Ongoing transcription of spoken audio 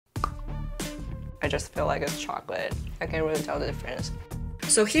I just feel like it's chocolate. I can't really tell the difference.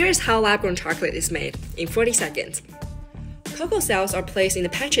 So here is how lab-grown chocolate is made in 40 seconds. Cocoa cells are placed in a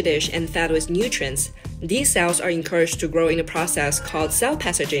petri dish and fed with nutrients. These cells are encouraged to grow in a process called cell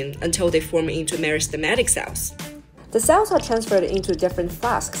passaging until they form into meristematic cells. The cells are transferred into different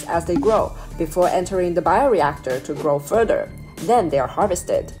flasks as they grow before entering the bioreactor to grow further. Then they are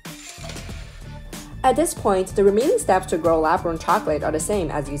harvested. At this point, the remaining steps to grow lab-grown chocolate are the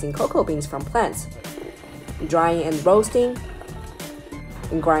same as using cocoa beans from plants: drying and roasting,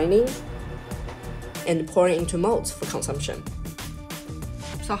 and grinding, and pouring into molds for consumption.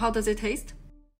 So how does it taste?